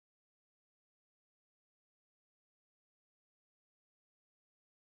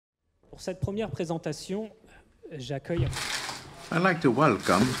Pour cette première présentation, j'accueille... I'd like to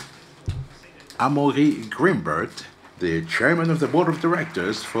welcome Amaury Grimbert, the chairman of the board of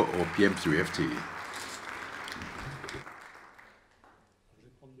directors for OP3FT. Je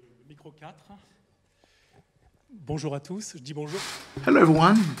vais prendre le micro 4. Bonjour à tous, je dis bonjour. Hello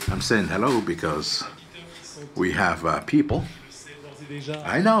everyone, I'm saying hello because we have people,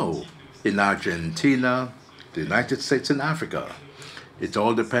 I know, in Argentina, the United States and Africa. It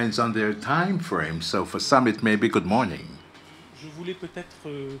all depends on their time frame, so for some it may be good morning. Je voulais peut-être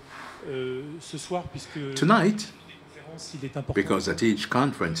ce soir, puisque Tonight, il est important because at each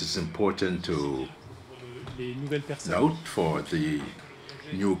conference it's important to les nouvelles personnes. note for the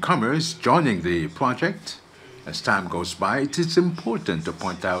newcomers joining the project, as time goes by, it is important to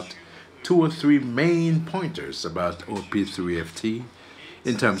point out 2 or 3 main pointers about OP3FT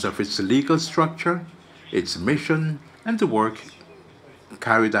in terms of its legal structure, its mission, and the work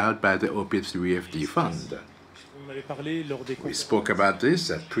carried out by the OP3FT Fund. On avait parlé lors des We spoke about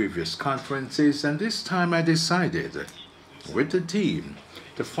this at previous conferences, and this time I decided with the team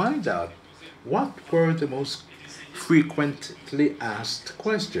to find out what were the most frequently asked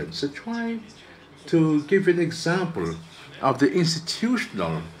questions, to try to give an example of the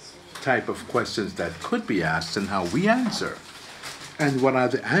institutional type of questions that could be asked and how we answer, and what are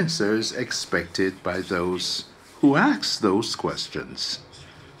the answers expected by those who ask those questions.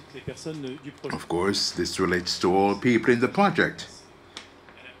 les personnes du projet. Of course, this relates to all people in the project.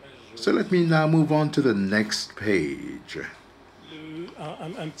 So let me now move on to the next page.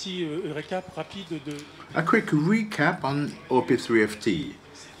 Un petit récap rapide de... A quick recap on OP3FT.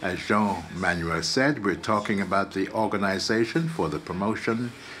 As Jean-Manuel said, we're talking about the Organization for the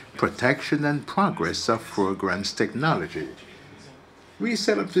Promotion, Protection and Progress of Frogans Technology. We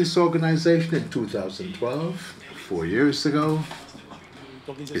set up this organization in 2012, 4 years ago.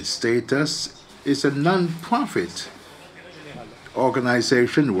 Its status is a non-profit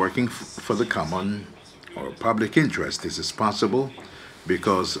organization working for the common or public interest. This is possible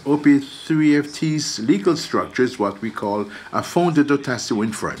because OP3FT's legal structure is what we call a fonds de dotation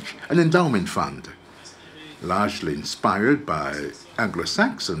in French, an endowment fund, largely inspired by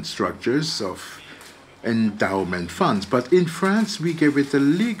Anglo-Saxon structures of endowment funds. But in France, we gave it a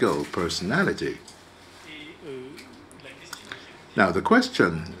legal personality. Now, the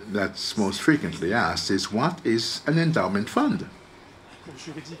question that's most frequently asked is, what is an endowment fund?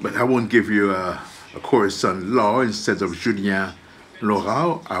 But I won't give you a course on law instead of Julien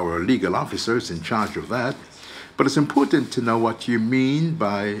Laurent, our legal officer, is in charge of that. But it's important to know what you mean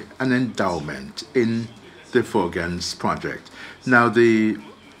by an endowment in the Frogans project. Now, the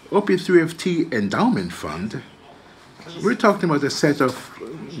OP3FT Endowment Fund, we're talking about a set of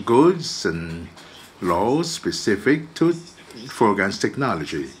goods and laws specific to Frogans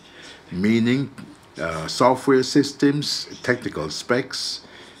Technology, meaning software systems, technical specs,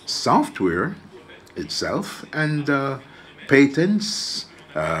 software itself, and patents,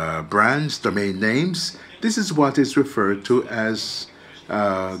 brands, domain names. This is what is referred to as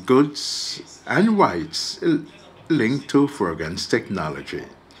goods and rights linked to Frogans Technology.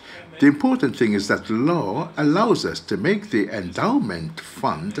 The important thing is that law allows us to make the endowment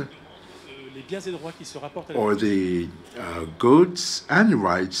fund or the goods and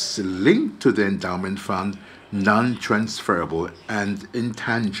rights linked to the endowment fund non-transferable and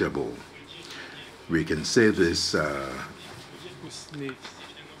intangible. We can say this,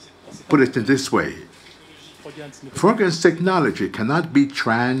 put it in this way. Frogans Technology cannot be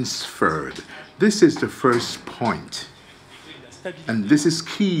transferred. This is the first point. And this is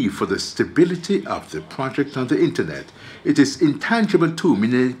key for the stability of the project on the internet. It is intangible too,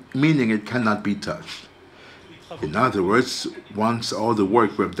 meaning it cannot be touched. In other words, once all the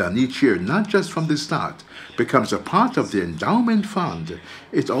work we've done each year, not just from the start, becomes a part of the endowment fund,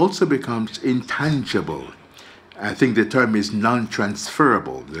 it also becomes intangible. I think the term is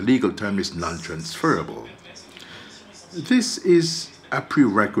non-transferable. The legal term is non-transferable. This is a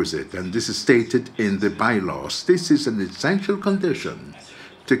prerequisite, and this is stated in the bylaws. This is an essential condition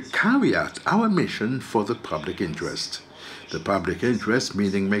to carry out our mission for the public interest. The public interest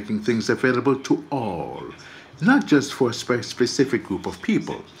meaning making things available to all, not just for a specific group of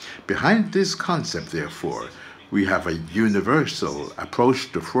people. Behind this concept, therefore, we have a universal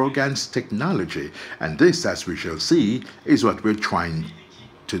approach to Frogans Technology, and this, as we shall see, is what we're trying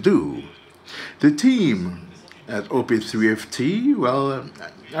to do. The team at OP3FT, well,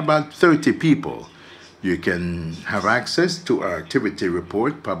 about 30 people. You can have access to our activity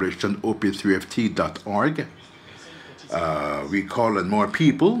report published on op3ft.org. We call on more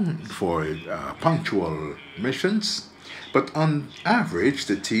people for punctual missions, but on average,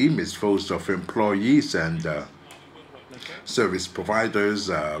 the team is composed of employees and service providers,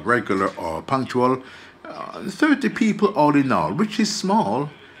 regular or punctual, 30 people all in all, which is small,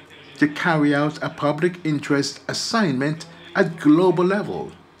 to carry out a public interest assignment at global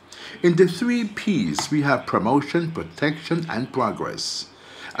level. In the 3 P's, we have promotion, protection, and progress.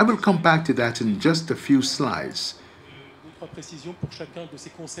 I will come back to that in just a few slides.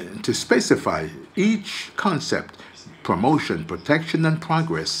 To specify each concept, promotion, protection, and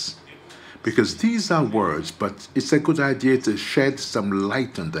progress, because these are words, but it's a good idea to shed some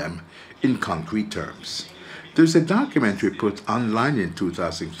light on them in concrete terms. There's a document we put online in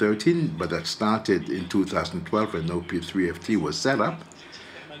 2013, but that started in 2012 when OP3FT was set up,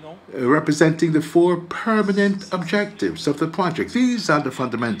 representing the 4 permanent objectives of the project. These are the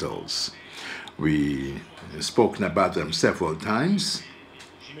fundamentals. We've spoken about them several times.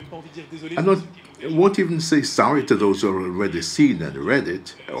 I won't even say sorry to those who have already seen and read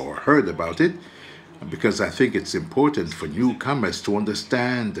it or heard about it, because I think it's important for newcomers to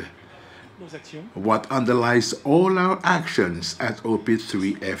understand what underlies all our actions at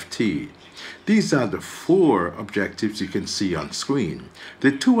OP3FT. These are the 4 objectives you can see on screen.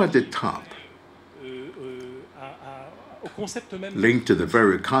 The 2 at the top linked to the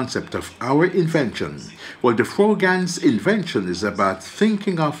very concept of our invention. Well, the Frogans invention is about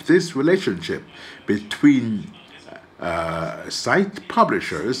thinking of this relationship between site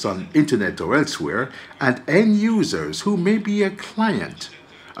publishers on internet or elsewhere and end users who may be a client,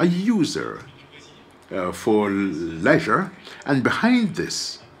 a user for leisure, and behind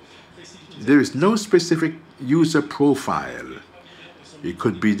this there is no specific user profile. It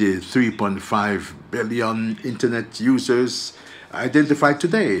could be the 3.5 billion internet users identified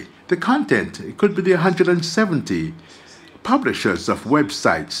today. The content, it could be the 170 publishers of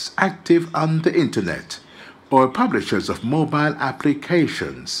websites active on the internet, or publishers of mobile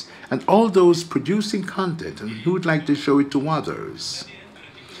applications, and all those producing content and who would like to show it to others.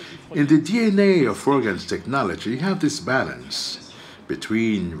 In the DNA of Frogans Technology, you have this balance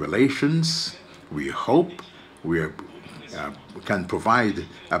between relations. We hope we can provide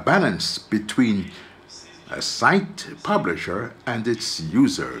a balance between a site publisher and its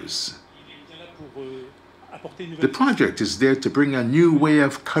users. The project is there to bring a new way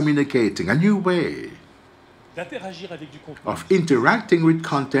of communicating, a new way of interacting with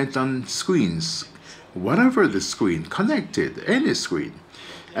content on screens, whatever the screen, connected, any screen.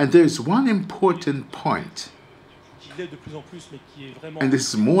 And there's one important point, and this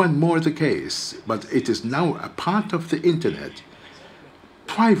is more and more the case, but it is now a part of the internet: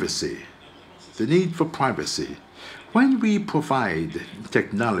 privacy, the need for privacy. When we provide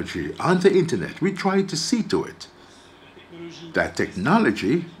technology on the internet, we try to see to it that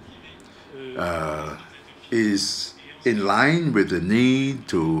technology is in line with the need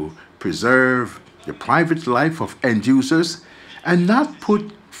to preserve the private life of end users and not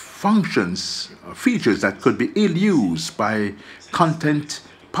put functions, features that could be ill-used by content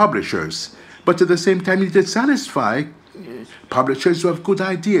publishers. But at the same time, it does satisfy publishers who have good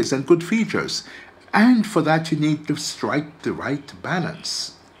ideas and good features. And for that, you need to strike the right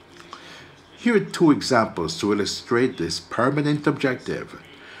balance. Here are 2 examples to illustrate this permanent objective.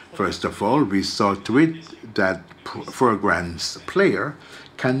 First of all, we saw to it that Frogans player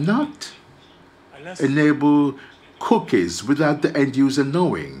cannot enable cookies without the end user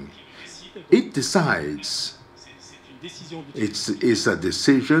knowing. It decides. It's a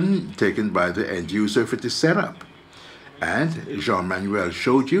decision taken by the end user if it is set up. And Jean-Manuel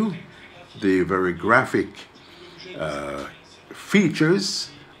showed you the very graphic features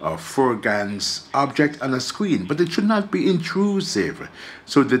of Frogans object on a screen, but it should not be intrusive.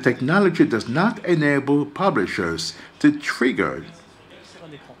 So the technology does not enable publishers to trigger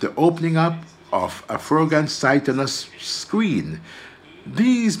the opening up of a Frogans site on a screen.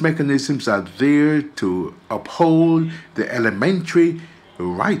 These mechanisms are there to uphold the elementary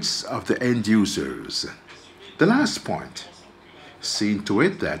rights of the end users. The last point, seen to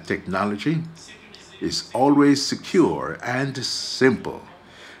it that technology is always secure and simple.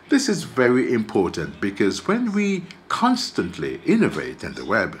 This is very important because when we constantly innovate in the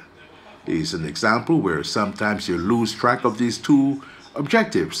web, is an example where sometimes you lose track of these 2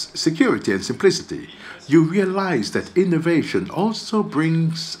 objectives, security and simplicity. You realize that innovation also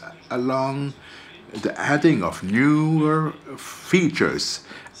brings along the adding of newer features.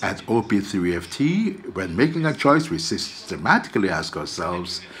 At OP3FT, when making a choice, we systematically ask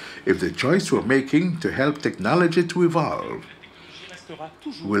ourselves if the choice we're making to help technology to evolve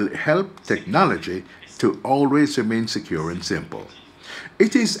will help technology to always remain secure and simple.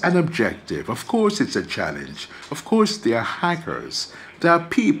 It is an objective. Of course, it's a challenge. Of course, there are hackers. There are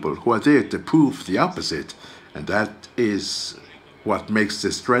people who are there to prove the opposite, and that is what makes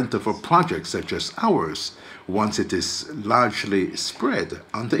the strength of a project such as ours once it is largely spread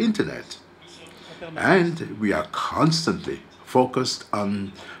on the internet. And we are constantly focused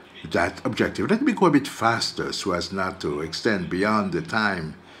on that objective. Let me go a bit faster so as not to extend beyond the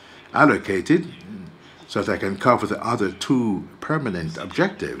time allocated so that I can cover the other two permanent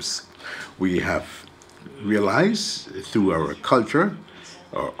objectives. We have realized through our culture,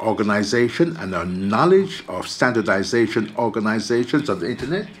 our organization, and our knowledge of standardization organizations on the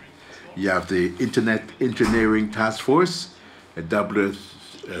internet. You have the Internet Engineering Task Force,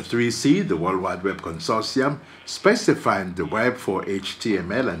 W3C, the World Wide Web Consortium, specifying the web for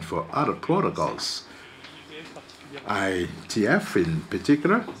HTML and for other protocols. ITF in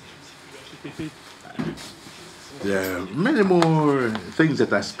particular. There are many more things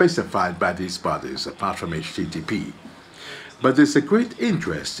that are specified by these bodies apart from HTTP. But there's a great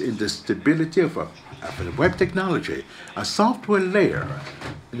interest in the stability of a web technology, a software layer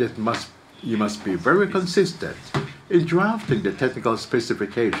that you must be very consistent in drafting the technical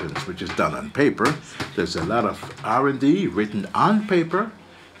specifications, which is done on paper. There's a lot of R&D written on paper,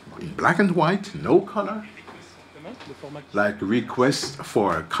 in black and white, no color, like requests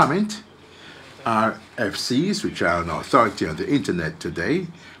for comment, RFCs, which are an authority on the internet today.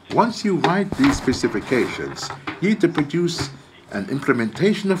 Once you write these specifications, you need to produce an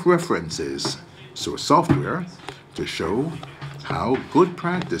implementation of references, so software, to show how good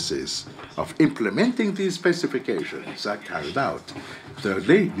practices of implementing these specifications are carried out.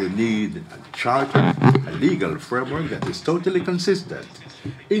 Thirdly, you need a charter, a legal framework that is totally consistent,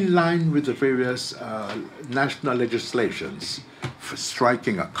 in line with the various national legislations, for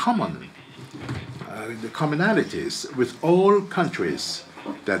striking a the commonalities with all countries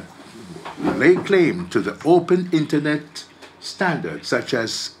that lay claim to the open internet standards, such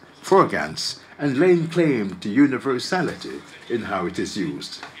as Frogans, and laying claim to universality in how it is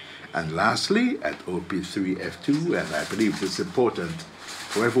used. And lastly, at OP3FT, and I believe it's important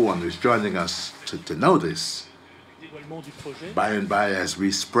for everyone who's joining us to know this, by and by as we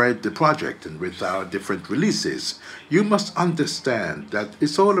spread the project and with our different releases, you must understand that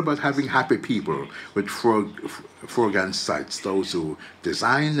it's all about having happy people with Frogans sites, those who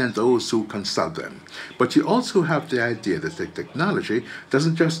design and those who consult them. But you also have the idea that the technology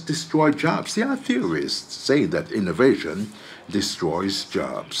doesn't just destroy jobs. There are theorists saying that innovation destroys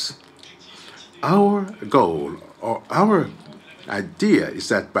jobs. Our goal, or our idea, is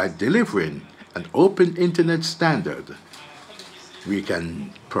that by delivering an open internet standard, we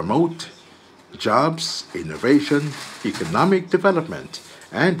can promote jobs, innovation, economic development,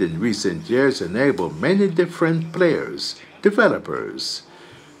 and in recent years enable many different players, developers,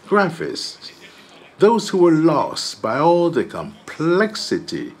 graphists, those who were lost by all the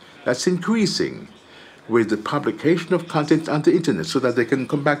complexity that's increasing with the publication of content on the internet, so that they can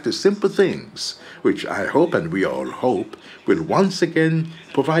come back to simple things, which I hope, and we all hope, will once again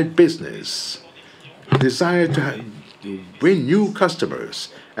provide business, desire to win new customers,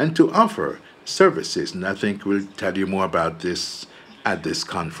 and to offer services. And I think we'll tell you more about this at this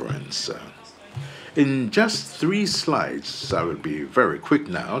conference. In just 3 slides, I will be very quick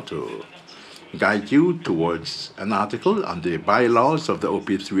now to guide you towards an article on the bylaws of the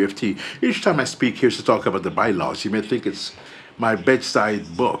OP3FT. Each time I speak here to talk about the bylaws, you may think it's my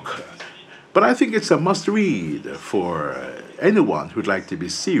bedside book, but I think it's a must-read for anyone who'd like to be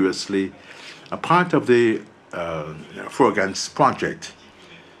seriously a part of the Frogans project.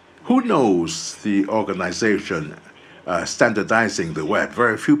 Who knows the organization standardizing the web?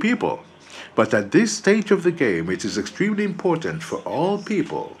 Very few people. But at this stage of the game, it is extremely important for all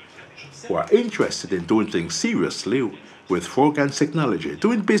people who are interested in doing things seriously with Frogans Technology,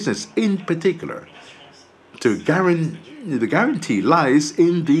 doing business in particular, to the guarantee lies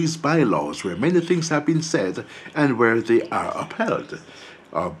in these bylaws, where many things have been said and where they are upheld.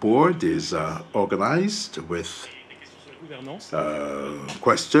 Our board is organized with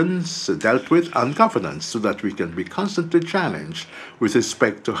questions dealt with on governance, so that we can be constantly challenged with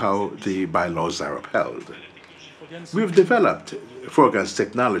respect to how the bylaws are upheld. We've developed Frogans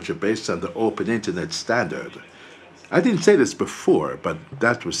technology based on the open internet standard. I didn't say this before, but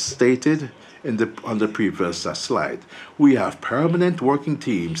that was stated on the previous slide. We have permanent working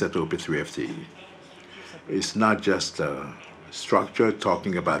teams at OP3FT. It's not just a structure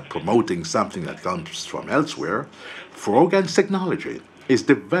talking about promoting something that comes from elsewhere. Frogans technology is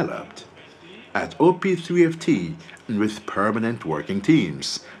developed at OP3FT with permanent working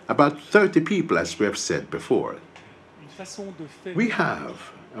teams, about 30 people, as we have said before. We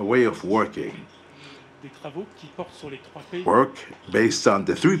have a way of working, work based on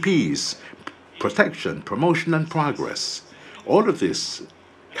the 3 P's, protection, promotion, and progress. All of this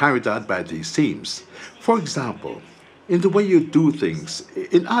carried out by these teams. For example, in the way you do things,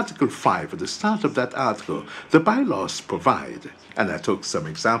 in Article 5, at the start of that article, the bylaws provide, and I took some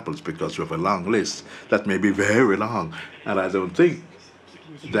examples because we have a long list that may be very long, and I don't think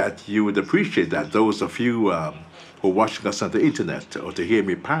that you would appreciate that, those of you who are watching us on the internet, or to hear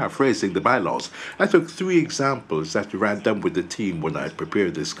me paraphrasing the bylaws. I took 3 examples that ran down with the team when I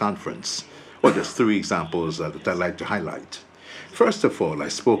prepared this conference. Well, there's 3 examples that I'd like to highlight. First of all, I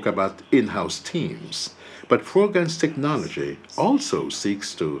spoke about in-house teams, but Frogans Technology also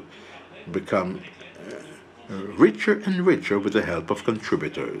seeks to become richer and richer with the help of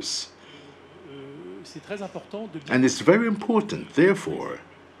contributors. And it's very important, therefore,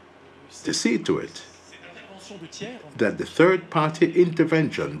 to see to it that the third-party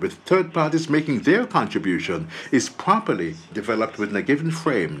intervention, with third parties making their contribution, is properly developed within a given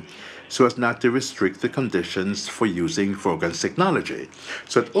frame so as not to restrict the conditions for using Frogans technology.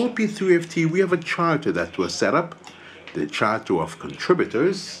 So at OP3FT, we have a charter that was set up, the Charter of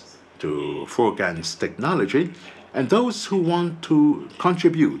Contributors to Frogans technology, and those who want to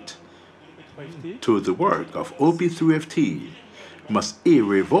contribute to the work of OP3FT must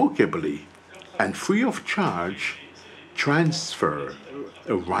irrevocably and free of charge transfer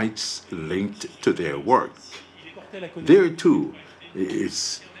rights linked to their work. There too,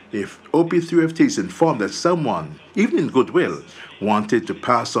 if OP3FT is informed that someone, even in goodwill, wanted to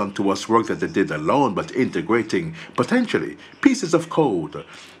pass on to us work that they did alone but integrating potentially pieces of code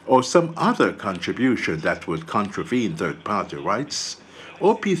or some other contribution that would contravene third-party rights,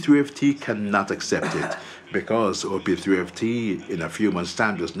 OP3FT cannot accept it because OP3FT in a few months'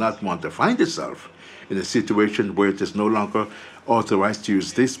 time does not want to find itself in a situation where it is no longer authorized to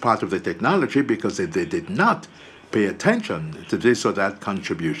use this part of the technology because they did not pay attention to this or that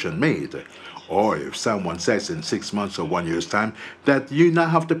contribution made. Or if someone says in 6 months or 1 year's time that you now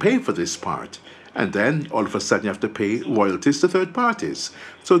have to pay for this part, and then all of a sudden you have to pay royalties to third parties.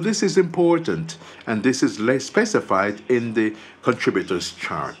 So this is important, and this is less specified in the contributors'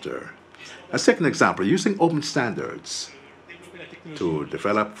 charter. A second example, using open standards to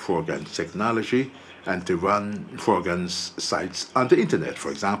develop Frogans technology and to run Frogans sites on the internet.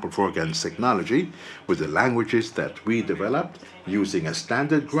 For example, Frogans technology with the languages that we developed using a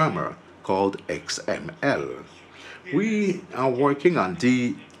standard grammar called XML. We are working on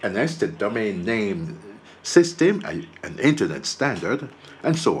DNS, the domain name system, an internet standard,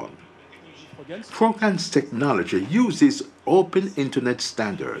 and so on. Frogans technology uses open internet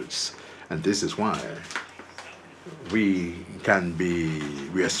standards, and this is why we are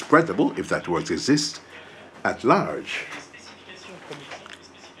spreadable, if that word exists, at large.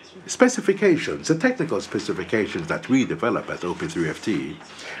 Specifications, the technical specifications that we develop at OP3FT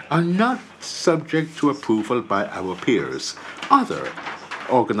are not subject to approval by our peers. Other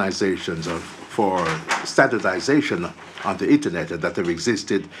organizations for standardization on the internet that have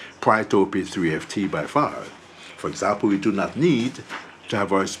existed prior to OP3FT by far. For example, we do not need to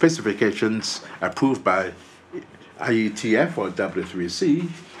have our specifications approved by IETF or W3C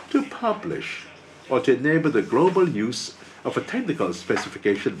to publish or to enable the global use of a technical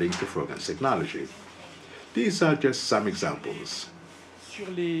specification linked to Frogans technology. These are just some examples.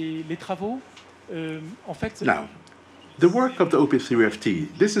 Now, the work of the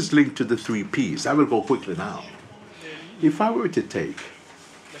OP3FT, this is linked to the 3 P's. I will go quickly now. If I were to take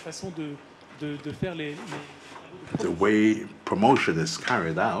the way promotion is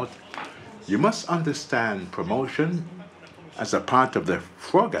carried out, you must understand promotion as a part of the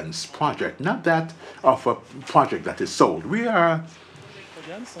Frogans project, not that of a project that is sold.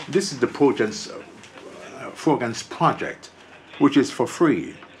 This is the Frogans project, which is for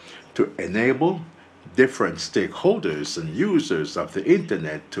free to enable different stakeholders and users of the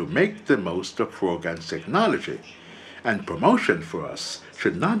internet to make the most of Frogans technology. And promotion for us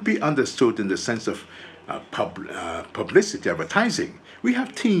should not be understood in the sense of publicity, advertising. We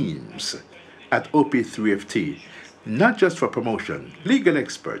have teams at OP3FT, not just for promotion, legal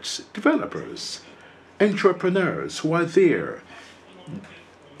experts, developers, entrepreneurs who are there.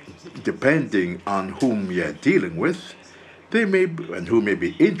 Depending on whom you're dealing with, and who may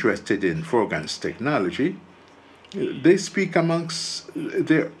be interested in Frogans technology, they speak amongst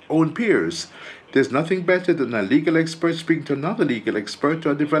their own peers. There's nothing better than a legal expert speaking to another legal expert,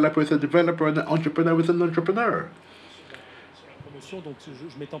 or a developer with a developer, and an entrepreneur with an entrepreneur.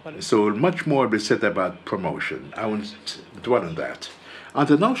 So much more will be said about promotion. I won't dwell on that. On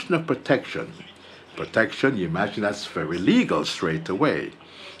the notion of protection, you imagine that's very legal straight away.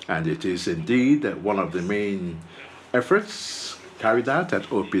 And it is indeed one of the main efforts carried out at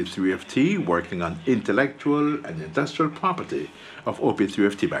OP3FT, working on intellectual and industrial property of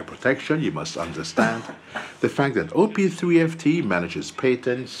OP3FT. By protection, you must understand the fact that OP3FT manages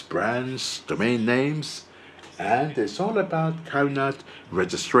patents, brands, domain names, and it's all about carrying out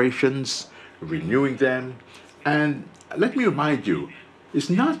registrations, renewing them. And let me remind you, it's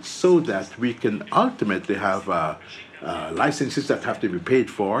not so that we can ultimately have licenses that have to be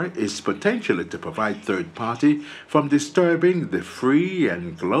paid for. It's potentially to provide third party from disturbing the free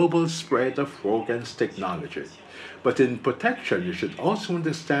and global spread of Frogans technology. But in protection, you should also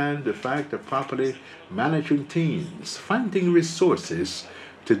understand the fact of properly managing teams, finding resources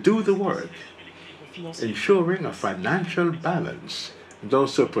to do the work, ensuring a financial balance, and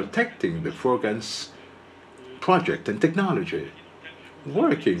also protecting the Frogans project and technology,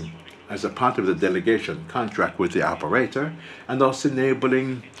 working as a part of the delegation contract with the operator, and also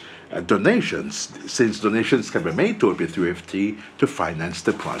enabling donations, since donations can be made to OP3FT to finance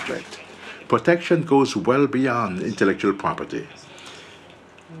the project. Protection goes well beyond intellectual property.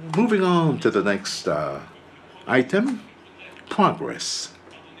 Moving on to the next item, progress.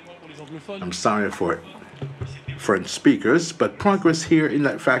 I'm sorry for French speakers, but progress here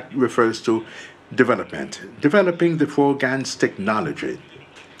in fact refers to development, developing the Frogans technology.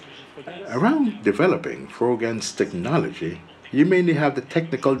 Around developing Frogans technology, you mainly have the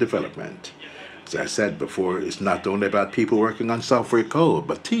technical development. As I said before, it's not only about people working on software code,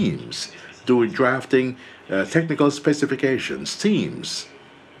 but teams doing drafting technical specifications, teams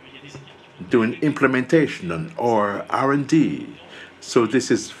doing implementation or R&D. So this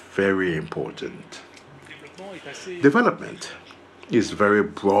is very important. Development is very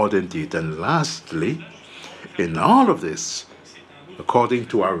broad indeed. And lastly, in all of this, according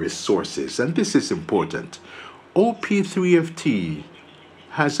to our resources, and this is important, OP3FT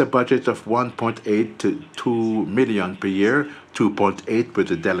has a budget of 1.8 to 2 million per year, 2.8 with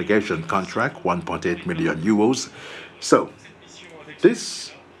the delegation contract, 1.8 million euros. So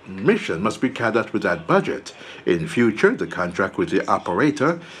this mission must be carried out with that budget. In future, the contract with the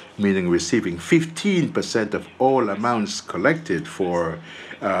operator, meaning receiving 15% of all amounts collected for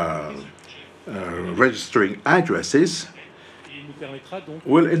registering addresses,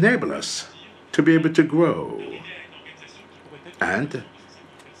 will enable us to be able to grow and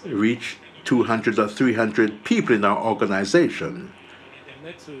reach 200 or 300 people in our organization.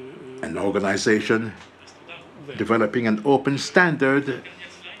 An organization developing an open standard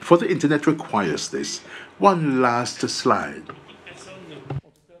for the internet requires this. One last slide.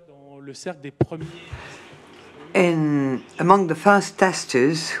 Among the first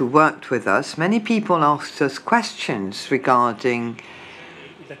testers who worked with us, many people asked us questions regarding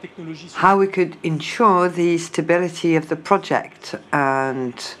how we could ensure the stability of the project,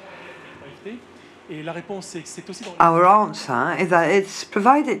 and our answer is that it's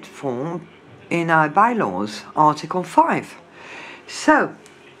provided for in our bylaws, Article 5. So,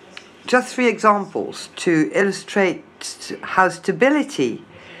 just 3 examples to illustrate how stability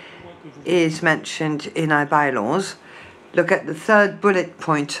is mentioned in our bylaws. Look at the 3rd bullet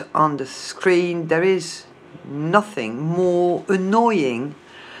point on the screen. There is nothing more annoying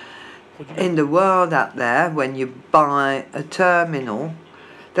in the world out there when you buy a terminal.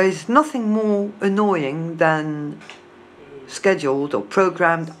 There is nothing more annoying than scheduled or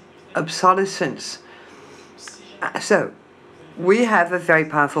programmed obsolescence. So, we have a very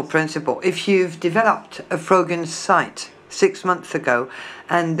powerful principle. If you've developed a Frogans site 6 months ago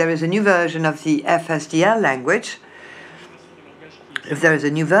and there is a new version of the FSDL language, if there is a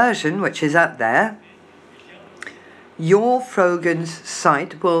new version which is out there, your Frogans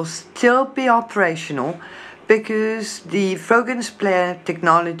site will still be operational because the Frogans player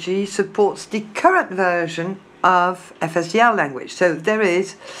technology supports the current version of FSDL language. So there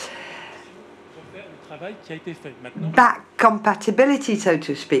is back compatibility, so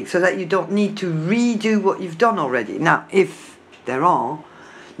to speak, so that you don't need to redo what you've done already. Now, if there are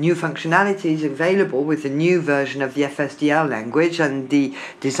new functionalities available with the new version of the FSDL language and the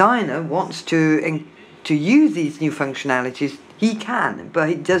designer wants to use these new functionalities, he can, but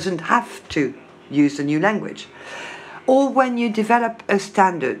he doesn't have to use the new language. Or when you develop a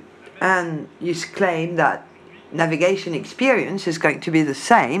standard and you claim that navigation experience is going to be the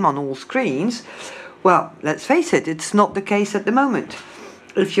same on all screens, well, let's face it, it's not the case at the moment.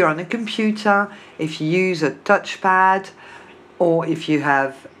 If you're on a computer, if you use a touchpad, or if you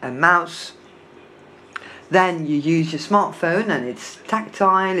have a mouse, Then you use your smartphone and it's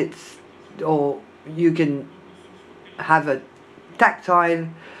tactile, or you can have a tactile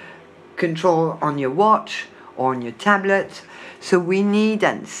control on your watch or on your tablet. So we need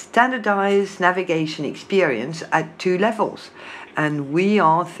a standardized navigation experience at 2 levels. And we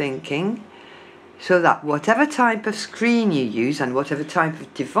are thinking so that whatever type of screen you use and whatever type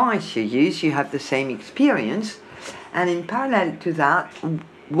of device you use, you have the same experience. And in parallel to that,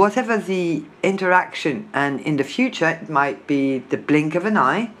 whatever the interaction, and in the future it might be the blink of an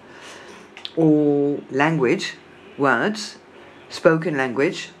eye or language, words, spoken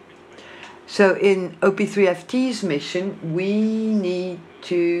language. So in OP3FT's mission, we need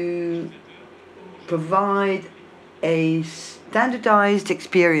to provide a standardized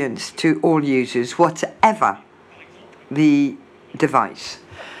experience to all users, whatever the device.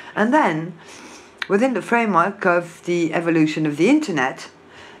 And then, within the framework of the evolution of the internet,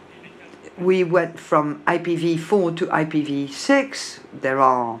 we went from IPv4 to IPv6. There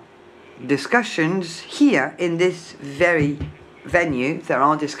are discussions here in this very venue. There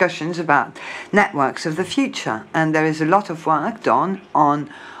are discussions about networks of the future, and there is a lot of work done on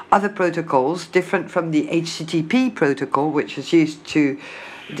other protocols different from the HTTP protocol, which is used to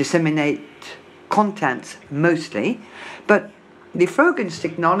disseminate content mostly. But the Frogans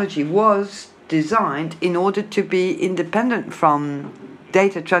technology was designed in order to be independent from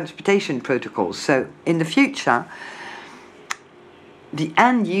data transportation protocols. So in the future, the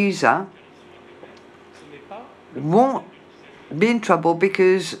end user won't be in trouble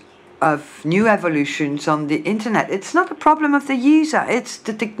because of new evolutions on the internet. It's not a problem of the user, it's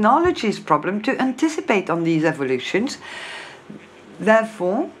the technology's problem to anticipate on these evolutions.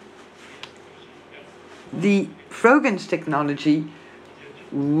 Therefore, the Frogans technology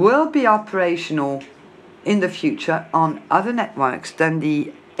will be operational in the future on other networks than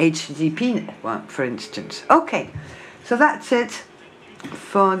the HTTP network, for instance. Okay, so that's it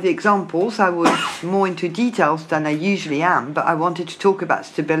for the examples. I was more into details than I usually am, but I wanted to talk about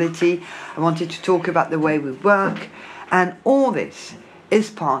stability, I wanted to talk about the way we work, and all this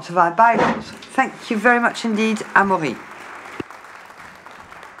is part of our bylaws. Thank you very much indeed, Amaury.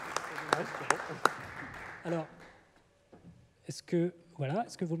 Alors, est-ce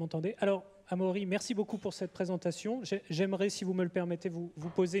que vous m'entendez? Alors, Amaury, merci beaucoup pour cette présentation. J'aimerais, si vous me le permettez, vous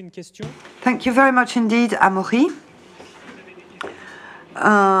poser une question. Thank you very much indeed, Amaury.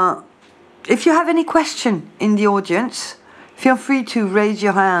 If you have any question in the audience, feel free to raise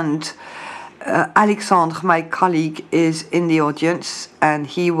your hand. Alexandre, my colleague, is in the audience and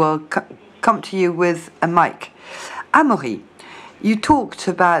he will come to you with a mic. Amaury, you talked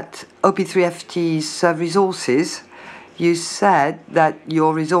about OP3FT's resources. You said that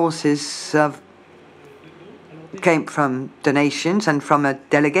your resources came from donations and from a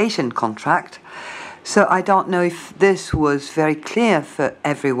delegation contract. So I don't know if this was very clear for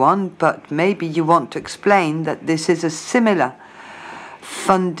everyone, but maybe you want to explain that this is a similar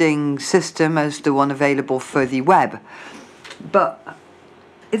funding system as the one available for the web. But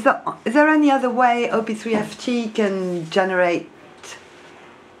is there any other way OP3FT can generate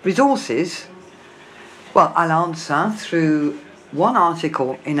resources? Well, I'll answer through one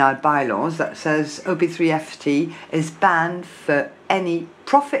article in our bylaws that says OP3FT is banned for any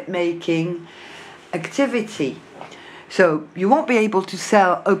profit-making activity. So you won't be able to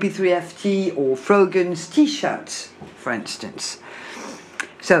sell OP3FT or Frogans t-shirts, for instance.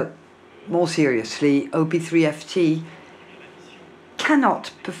 So, more seriously, OP3FT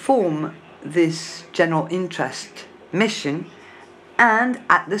cannot perform this general interest mission and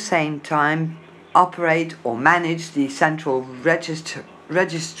at the same time operate or manage the central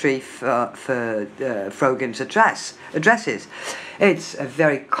registry for Frogans addresses. It's a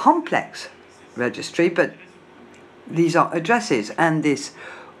very complex registry, but these are addresses, and this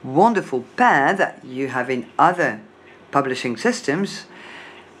wonderful pair that you have in other publishing systems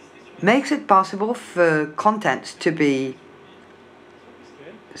makes it possible for content to be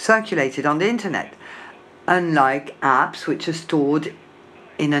circulated on the internet, unlike apps which are stored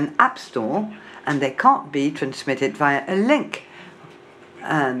in an app store and they can't be transmitted via a link.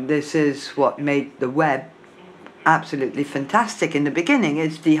 And this is what made the web absolutely fantastic in the beginning,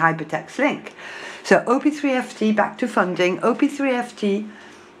 is the hypertext link. So OP3FT, back to funding, OP3FT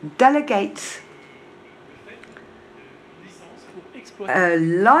delegates a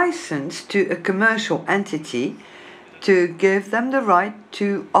license to a commercial entity to give them the right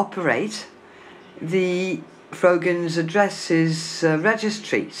to operate the Frogans addresses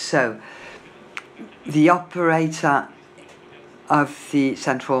registry. So the operator of the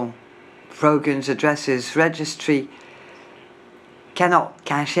central Frogans addresses registry cannot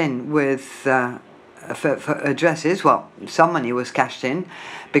cash in with a for addresses. Well, some money was cashed in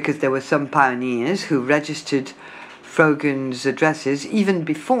because there were some pioneers who registered Frogans addresses even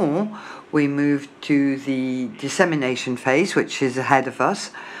before we moved to the dissemination phase, which is ahead of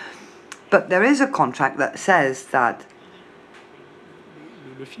us. But there is a contract that says that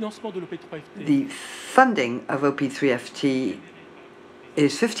the funding of OP3FT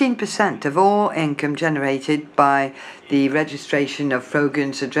is 15% of all income generated by the registration of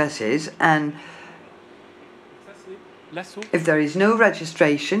Frogans addresses, and if there is no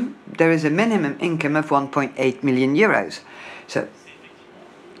registration, there is a minimum income of 1.8 million euros. So,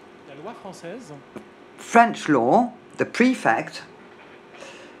 French law, the prefect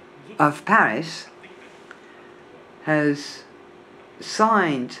of Paris has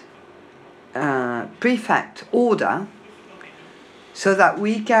signed a prefect order so that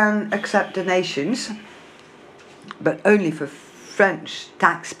we can accept donations, but only for French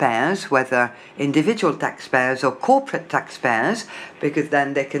taxpayers, whether individual taxpayers or corporate taxpayers, because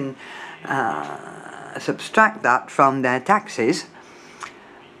then they can subtract that from their taxes.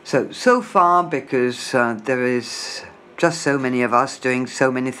 So far, because there is just so many of us doing so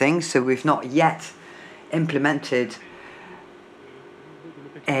many things, so we've not yet implemented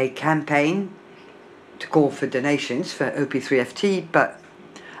a campaign to call for donations for OP3FT, but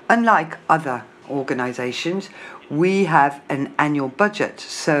unlike other organizations, we have an annual budget,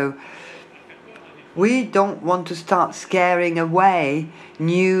 so we don't want to start scaring away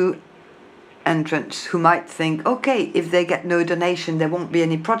new entrants who might think, okay, if they get no donation, there won't be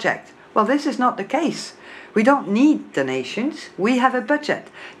any project. Well, this is not the case. We don't need donations. We have a budget.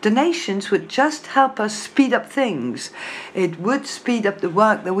 Donations would just help us speed up things. It would speed up the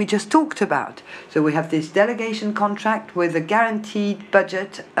work that we just talked about. So we have this delegation contract with a guaranteed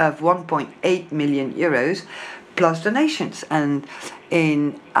budget of 1.8 million euros plus donations. And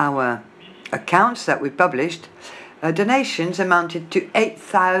in our accounts that we published, donations amounted to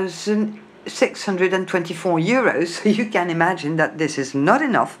 8,624 euros. So you can imagine that this is not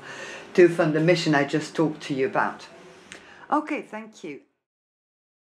enough to fund the mission I just talked to you about. Okay, thank you.